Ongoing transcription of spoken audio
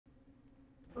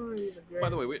By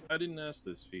the way, wait, I didn't ask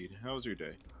this, Feed. How was your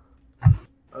day?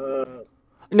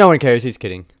 No one cares. He's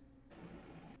kidding.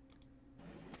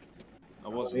 I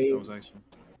wasn't. I was actually.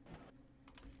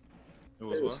 It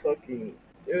was what? fucking.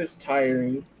 It was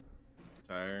tiring.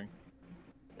 Tiring.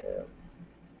 Yeah.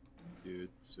 Dude,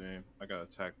 same. I got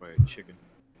attacked by a chicken.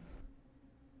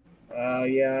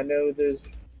 Yeah, I know there's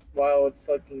wild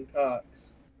fucking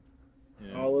cocks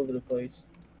Yeah. all over the place.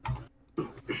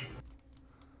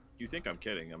 You think I'm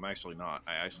kidding? I'm actually not.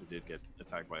 I actually did get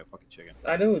attacked by a fucking chicken.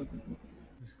 I know.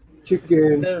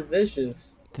 Chicken. They're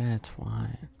vicious. That's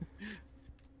why.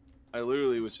 I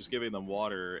literally was just giving them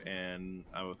water, and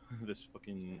this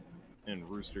fucking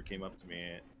rooster came up to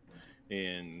me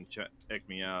and checked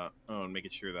me out, and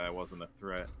making sure that I wasn't a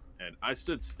threat. And I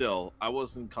stood still. I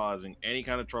wasn't causing any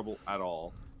kind of trouble at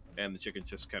all, and the chicken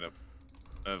just kind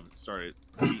of started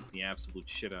beating the absolute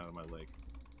shit out of my leg.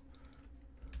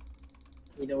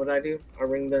 You know what I do? I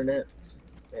wring their necks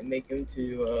and make them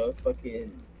to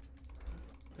fucking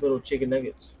little chicken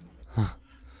nuggets.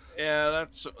 Yeah,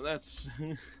 that's that's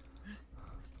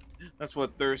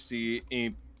what Thirsty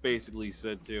basically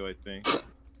said too. I think.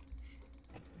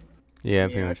 Yeah,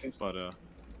 pretty much. But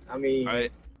I mean,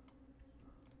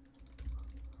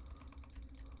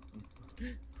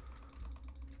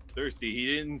 Thirsty. He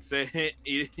didn't say.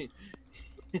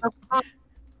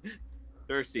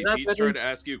 Thirsty. Not He's better. trying to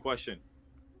ask you a question.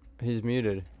 He's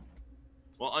muted.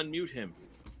 Well, unmute him.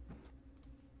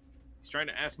 He's trying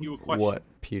to ask you a question. What,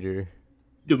 Peter?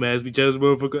 Dumbass, because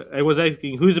motherfucker. I was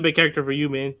asking, who's the big character for you,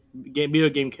 man? Video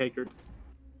game character.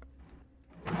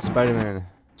 Spider-Man.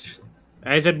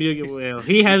 I said video game. Well,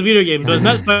 he has video games, so it's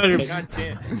not Spider-Man. God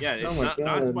damn. Yeah, it's Oh my not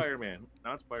God. Spider-Man.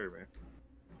 Not Spider-Man.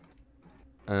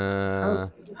 how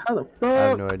the I have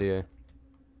fuck? no idea.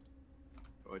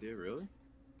 No idea, really?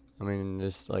 I mean,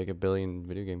 there's like a billion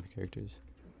video game characters.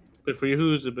 But for you,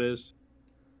 who's the best?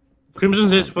 Crimson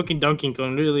says fucking Donkey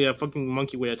Kong, literally a fucking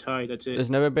monkey with a tie. That's it.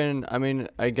 There's never been. I mean,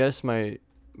 I guess the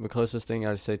closest thing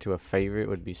I'd say to a favorite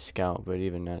would be Scout, but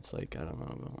even that's like I don't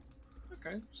know about.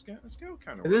 Okay, Scout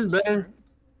kind of. Is this better?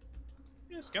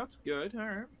 Yeah, Scout's good. All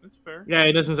right, that's fair. Yeah,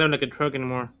 it doesn't sound like a truck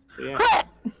anymore. But yeah.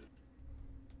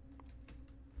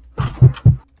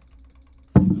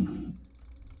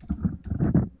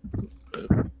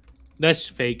 That's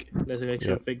fake. That's an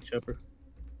actual fake chopper.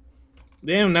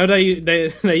 Damn! Now that you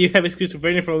have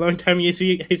schizophrenia for a long time, you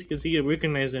can see you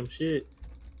recognize them. Shit.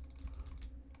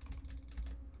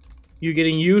 You're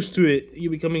getting used to it.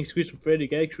 You're becoming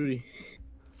schizophrenic. Actually,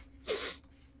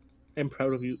 I'm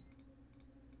proud of you.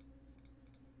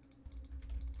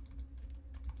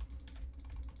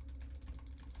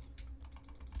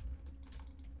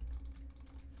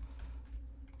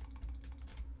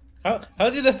 How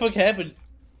did that fuck happen?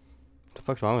 What the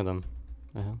fuck's wrong with them?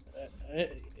 The hell?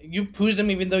 You pushed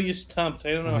them even though you stomped.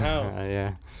 I don't know how.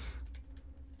 Yeah.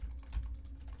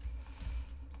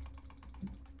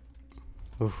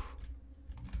 Oof.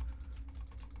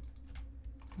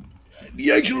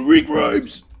 The actual Rick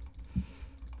rhymes.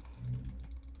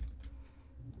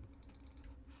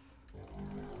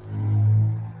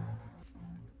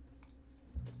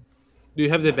 Do you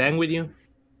have the bang with you?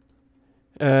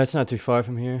 It's not too far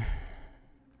from here.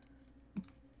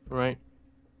 Right.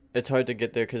 It's hard to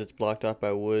get there because it's blocked off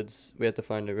by woods. We have to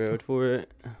find a road for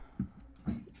it.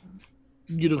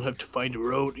 You don't have to find a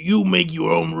road. You make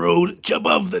your own road. Jump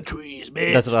off the trees,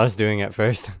 man. That's what I was doing at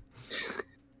first.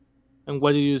 And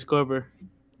what did you discover?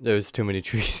 There was too many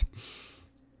trees.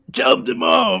 Jump them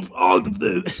off, all of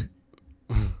them.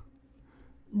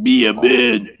 Be a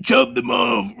man. Jump them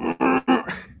off.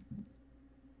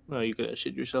 No, you gotta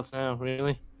shit yourself now,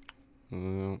 really?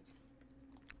 Mm.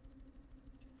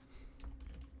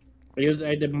 I guess I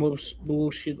had the most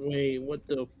bullshit way. What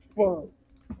the fuck?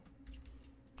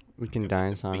 We can die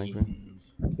in Sonic, man.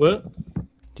 Beans. What?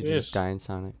 Did you Yes. just die in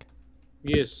Sonic?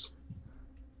 Yes.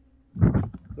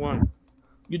 One.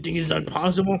 You think it's not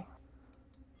possible?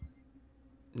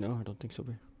 No, I don't think so,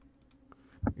 bro.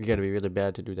 You gotta be really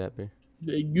bad to do that, bro.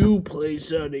 Then you play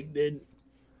Sonic then.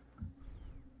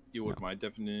 You know what my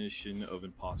definition of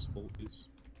impossible is?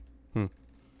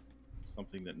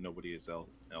 Something that nobody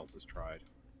else has tried.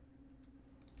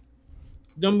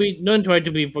 Don't try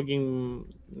to be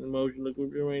fucking emotional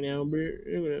right now, bro.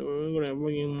 I'm gonna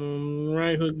fucking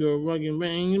right hook your fucking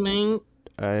bang bang.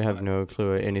 I have no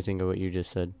clue anything of what you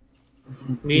just said.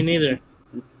 Me neither.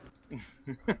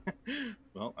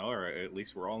 Well, alright, at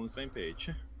least we're all on the same page.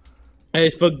 I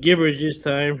spoke gibberish this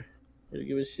time. I don't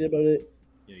give a shit about it.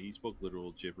 Yeah, he spoke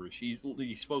literal gibberish. He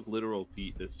spoke literal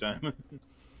Pete this time.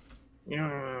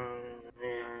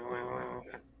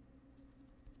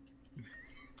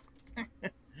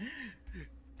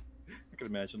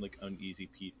 imagine like Uneasy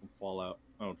Pete from Fallout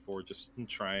 4 just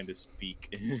trying to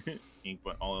speak ink,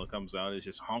 but all that comes out is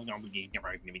just.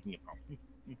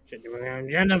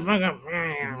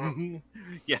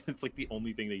 Yeah, it's like the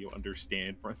only thing that you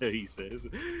understand from that he says.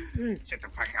 Shut the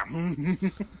fuck up.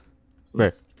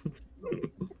 Where?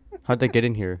 How'd they get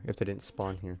in here if they didn't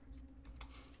spawn here?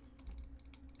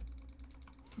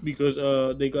 Because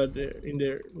they got there in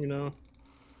there, you know.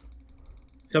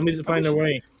 Somebody's to find a wish-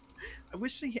 way. I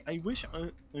wish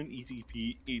Uneasy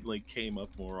Pete he like came up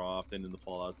more often in the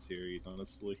Fallout series.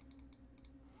 Honestly,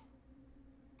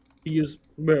 He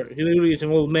literally is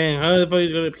an old man. How the fuck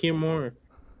is gonna appear more?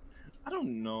 I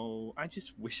don't know. I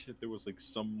just wish that there was like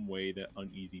some way that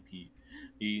Uneasy Pete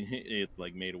he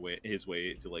like made his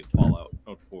way to like Fallout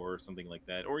 4 or something like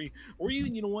that, or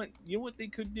even you know what they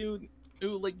could do.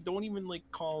 Like don't even like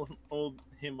call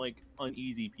him like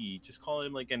Uneasy Pete. Just call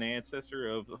him like an ancestor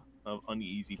of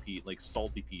Uneasy Pete, like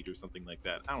Salty Pete or something like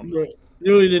that. I don't know.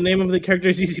 Literally, the name of the character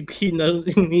is Easy Pete, not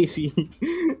Easy.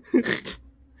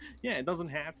 Yeah, it doesn't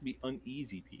have to be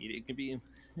Uneasy Pete. It could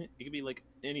be like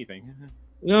anything.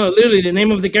 No, literally, the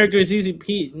name of the character is Easy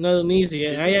Pete, not Easy.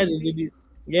 Is I it had to Easy? do this.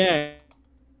 Yeah.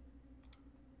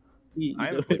 I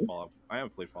haven't played Fallout. I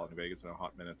haven't played Fallout New Vegas in a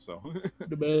hot minute, so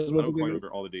The best I don't quite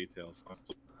remember all the details.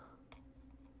 Honestly.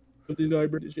 But you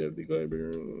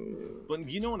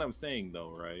know what I'm saying, though,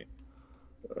 right?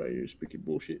 You're speaking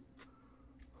bullshit.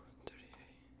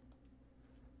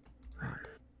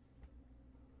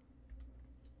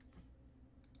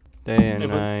 Day and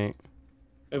night.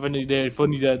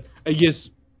 Funny that I guess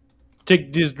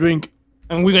take this drink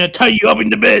and we're gonna tie you up in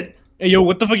the bed. Hey yo,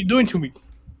 what the fuck you doing to me?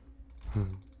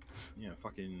 Yeah,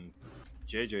 fucking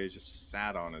JJ just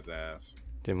sat on his ass.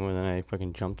 Did more than I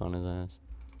fucking jumped on his ass.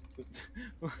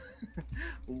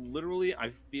 Literally, I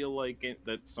feel like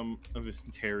that some of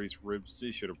Terry's ribs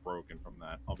should have broken from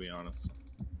that. I'll be honest.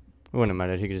 It wouldn't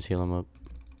matter. He could just heal him up.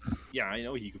 Yeah, I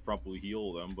know he could probably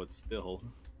heal them, but still.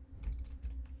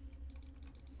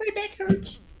 My back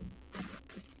hurts.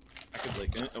 I could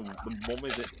like the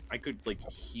moment that I could like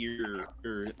hear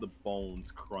the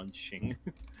bones crunching,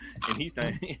 and he's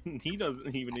not, and he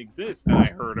doesn't even exist. And I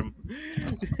heard him,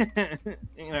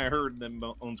 and I heard them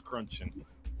bones crunching.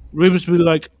 Ribs be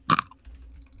like,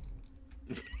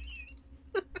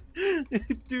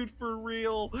 dude, for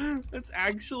real, that's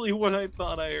actually what I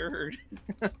thought I heard.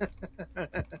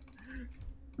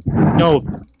 no.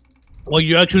 What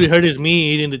you actually heard is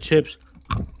me eating the chips.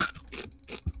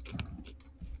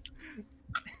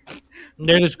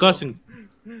 They're disgusting.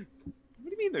 What do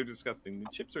you mean they're disgusting? The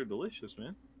chips are delicious,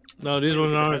 man. No, these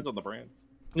ones aren't. Depends on the brand.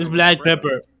 This black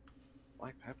pepper.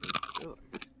 Black pepper. Ugh.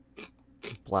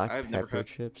 Black I've never pepper had-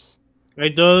 chips. I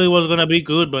thought it was gonna be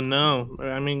good, but no.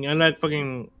 I mean, I like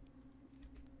fucking,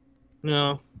 you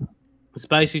know,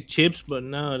 spicy chips, but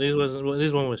no, this wasn't.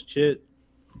 This one was shit.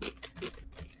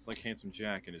 It's like Handsome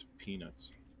Jack and his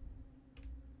peanuts.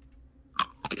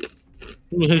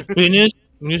 His penis.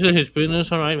 You said his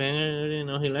penis, all right, man. I didn't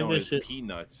know he liked No, that his shit.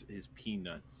 peanuts. His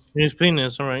peanuts. His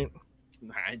penis, all right.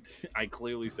 I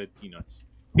clearly said peanuts.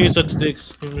 He sucks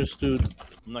dicks. He was dude.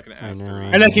 I'm not gonna I ask know. her.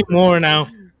 I like him more now.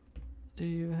 Do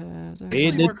you have that? He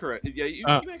Actually, did- you are correct. Yeah, you're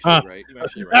actually right. You're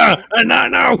actually right.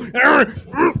 No.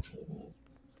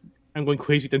 I'm going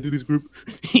crazy. Don't do this group.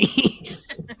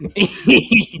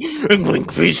 I'm going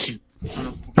crazy.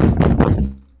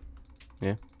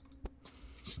 Yeah.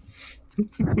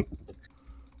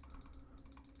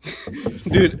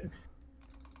 Dude,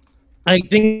 I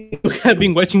think I've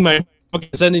been watching my fucking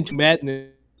Son into Madness.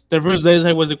 The first days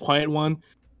I was a quiet one.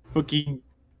 Fucking,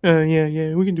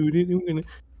 yeah, we can do it. We're gonna...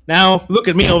 Now, look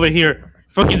at me over here.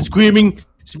 Fucking screaming,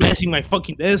 smashing my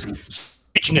fucking desk,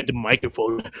 scratching at the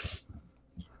microphone.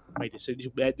 My decision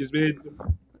to Madness, man.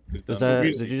 Good Does time. that?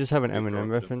 really- Did you just have an Good Eminem correction.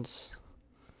 reference?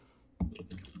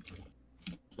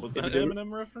 Was that an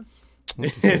Eminem reference? I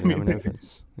think you said an Eminem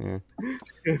reference. Yeah.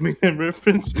 Eminem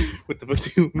reference? What the fuck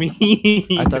do you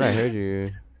mean? I thought I heard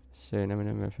you say an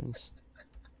Eminem reference.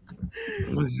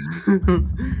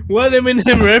 What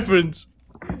Eminem reference?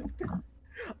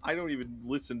 I don't even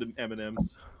listen to Eminem,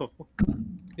 so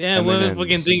Yeah, what Eminem's.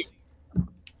 fucking thing?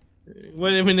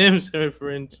 What Eminem's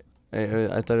reference?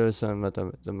 I thought it was something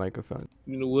about the microphone.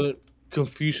 You know what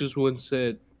Confucius once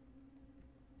said?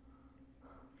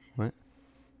 What?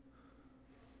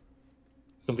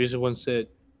 Confucius once said,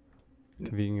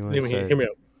 Convenient hear one me, said. hear me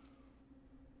out.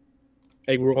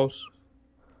 Egg rolls,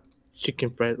 chicken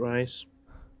fried rice,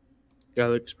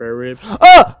 garlic spare ribs,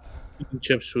 Ah! chicken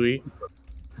chop suey.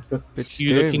 Bitch, Few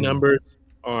scared lucky me. numbers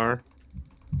are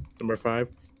number 5,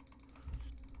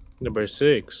 number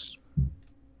 6,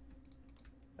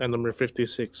 and number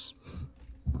 56.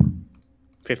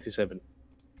 57.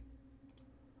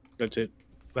 That's it.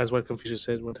 That's what Confucius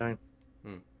said one time.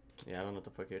 Yeah, I don't know what the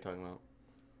fuck you're talking about.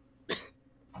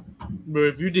 But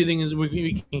if you're dealing is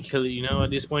we can kill it, you know. At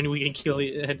this point, we can kill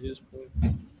it. At this point,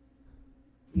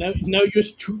 now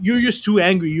you're just too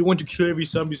angry. You want to kill every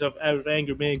zombie out of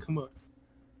anger, man. Come on.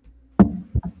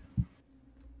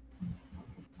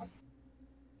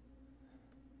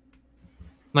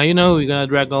 Now you know we're gonna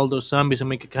drag all those zombies and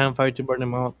make a campfire to burn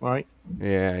them out, right?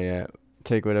 Yeah, yeah.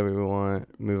 Take whatever we want.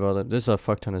 Move all that. There's a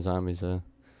fuck ton of zombies though.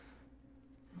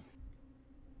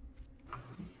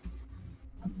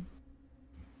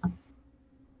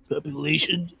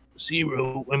 Population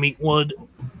 0. I mean 1.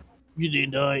 You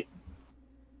didn't die.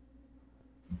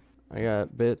 I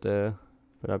got bit though,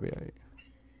 but I'll be alright.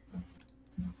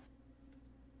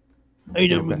 I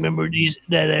don't remember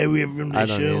that area from the I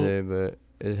don't show. either, but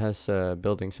it has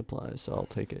building supplies, so I'll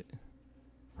take it.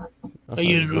 I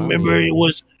just remember it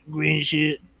was green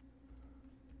shit.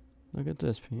 Look at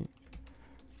this, Pete.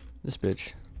 This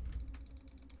bitch.